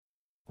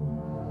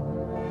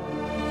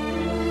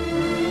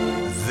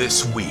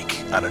This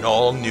week on an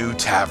all-new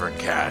Tavern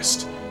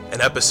Cast,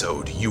 an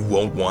episode you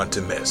won't want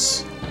to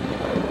miss.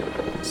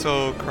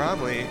 So,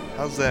 Cromley,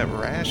 how's that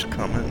rash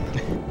coming?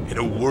 In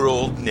a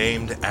world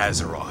named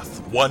Azeroth,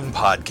 one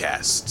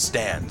podcast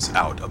stands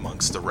out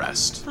amongst the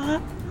rest.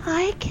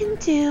 I can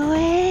do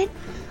it.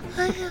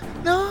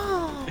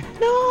 No!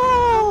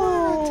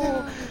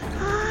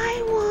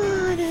 I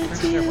want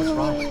to do What's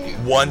wrong with you?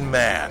 One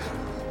man,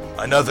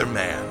 another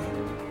man,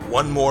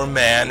 one more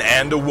man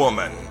and a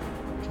woman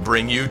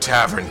bring you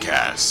Tavern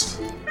Cast.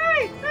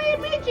 Hi, I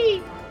am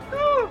Michi.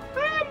 Oh,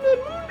 I am the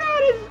moon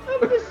goddess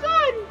of the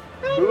sun.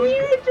 I'm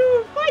here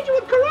to fight you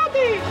with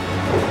karate.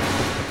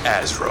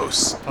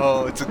 Azros,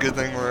 Oh, it's a good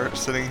thing we're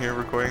sitting here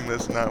recording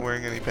this not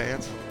wearing any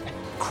pants.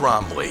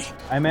 Cromley,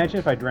 I imagine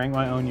if I drank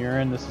my own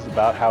urine, this is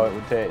about how it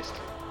would taste.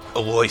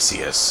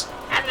 Aloysius,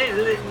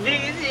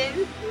 This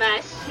is my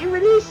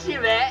shimmity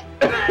shimmer,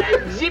 my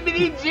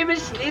jibbity jibber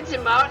slits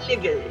malt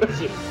liquor.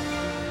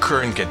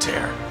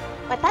 Kerngater,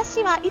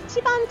 私は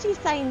一番小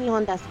さい日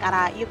本ですか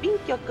ら郵便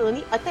局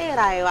にお手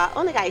洗いは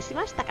お願いし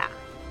ましたか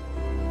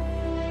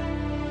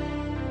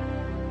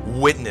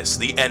witness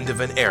the end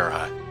of an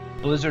era.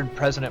 Blizzard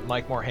President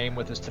Mike Morhaime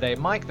with us today.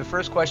 Mike, the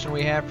first question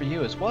we have for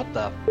you is, what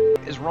the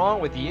is wrong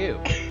with you?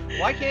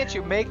 Why can't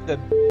you make the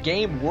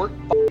game work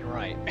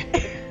right?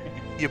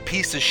 You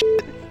piece of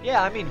shit.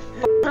 Yeah, I mean,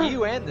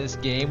 you and this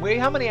game.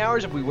 How many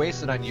hours have we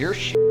wasted on your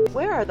shit?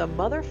 Where are the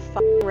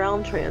motherfucking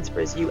realm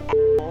transfers, you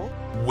asshole?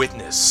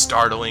 Witness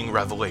startling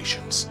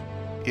revelations.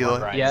 Eli,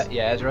 Right.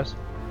 Yeah, Azros?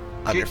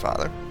 I'm your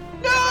father.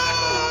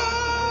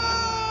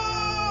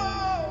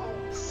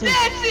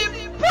 That's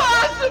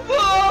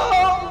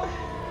impossible!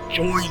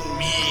 Join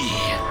me.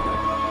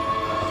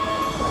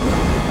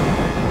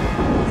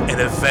 An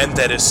event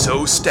that is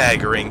so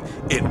staggering,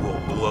 it will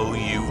blow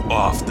you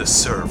off the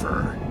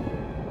server.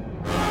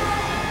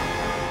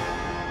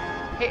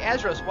 Hey,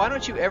 Azros, why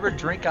don't you ever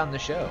drink on the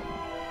show?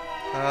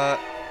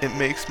 It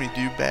makes me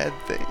do bad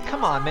things.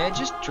 Come on, man,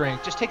 just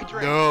drink. Just take a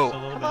drink. No.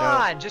 Come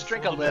on, just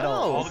drink a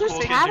little. No. This is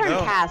Tavern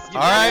No. Cast. You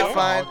All right, know,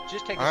 fine.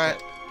 Just take a All right.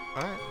 sip.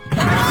 All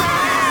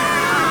right.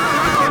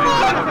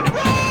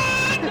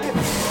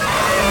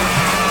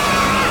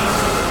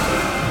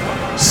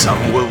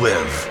 Some will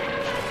live,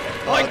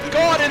 My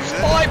God, it's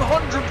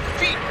 500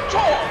 feet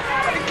tall!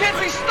 It can't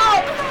be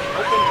stopped!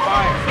 Open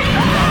fire!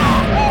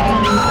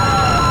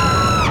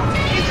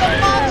 He's a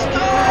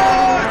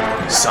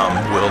monster! some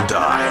will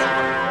die.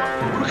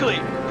 Quickly,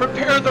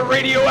 prepare the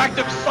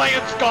radioactive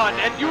science gun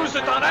and use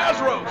it on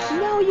Azros!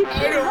 No, you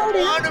can't hold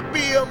it. to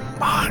be a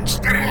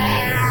monster.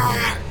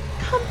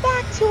 Come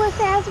back to us,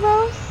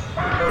 Azros.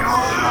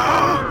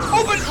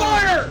 Open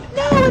fire!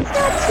 No, it's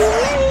not too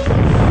late.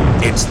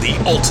 It's the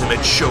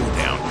ultimate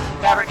showdown.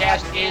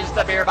 Taverncast is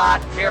the beer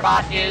bot. Beer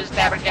bot is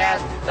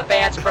Taverncast. The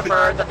fans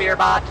prefer the beer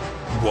bot.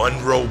 One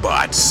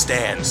robot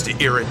stands to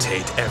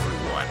irritate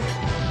everyone.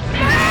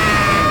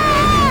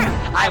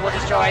 I will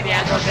destroy the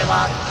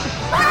Androzilla.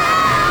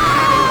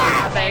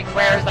 Thing,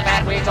 where's the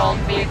Bad Weasel?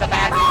 Be the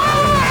Bad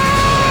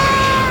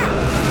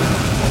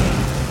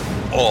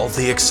Weasel. All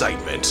the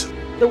excitement,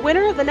 The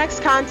winner of the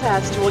next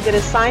contest will get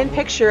a signed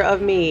picture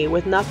of me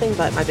with nothing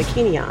but my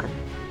bikini on.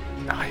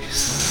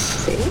 Nice.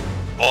 See?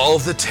 all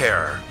the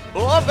terror,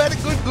 Oh, very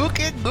good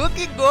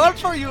cookie gold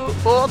for you.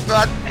 Oh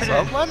God,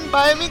 someone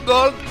buy me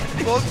gold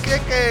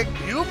cake.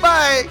 You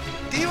buy.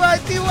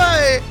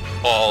 TY.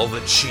 all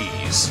the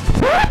cheese,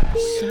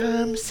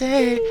 Some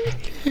say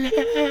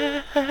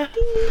love,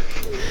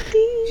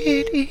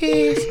 it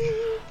is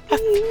a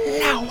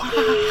flower.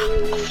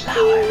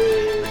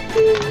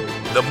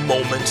 the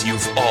moment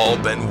you've all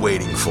been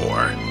waiting for,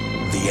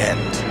 the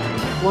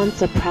end.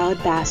 Once a proud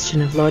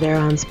bastion of Lord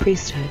Aeron's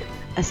priesthood,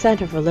 a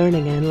center for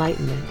learning and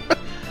enlightenment.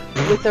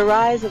 With the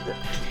rise of the...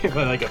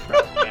 Like a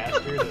proud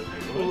bastard.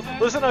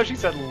 Listen how she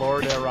said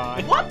Lord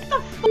Aeron. What the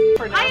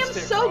f***? I am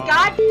so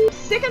goddamn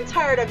sick and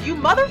tired of you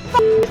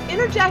motherfuckers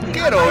interjecting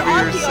Get on my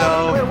over RPO.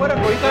 yourself. Wait, what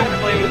are you talking to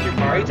play with your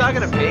car? Are you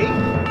talking to me?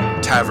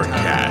 Tavern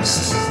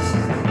Cast,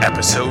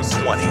 episode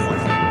 20.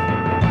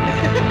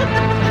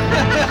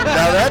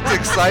 Now that's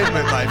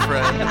excitement, my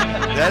friend.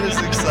 That is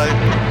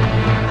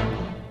excitement.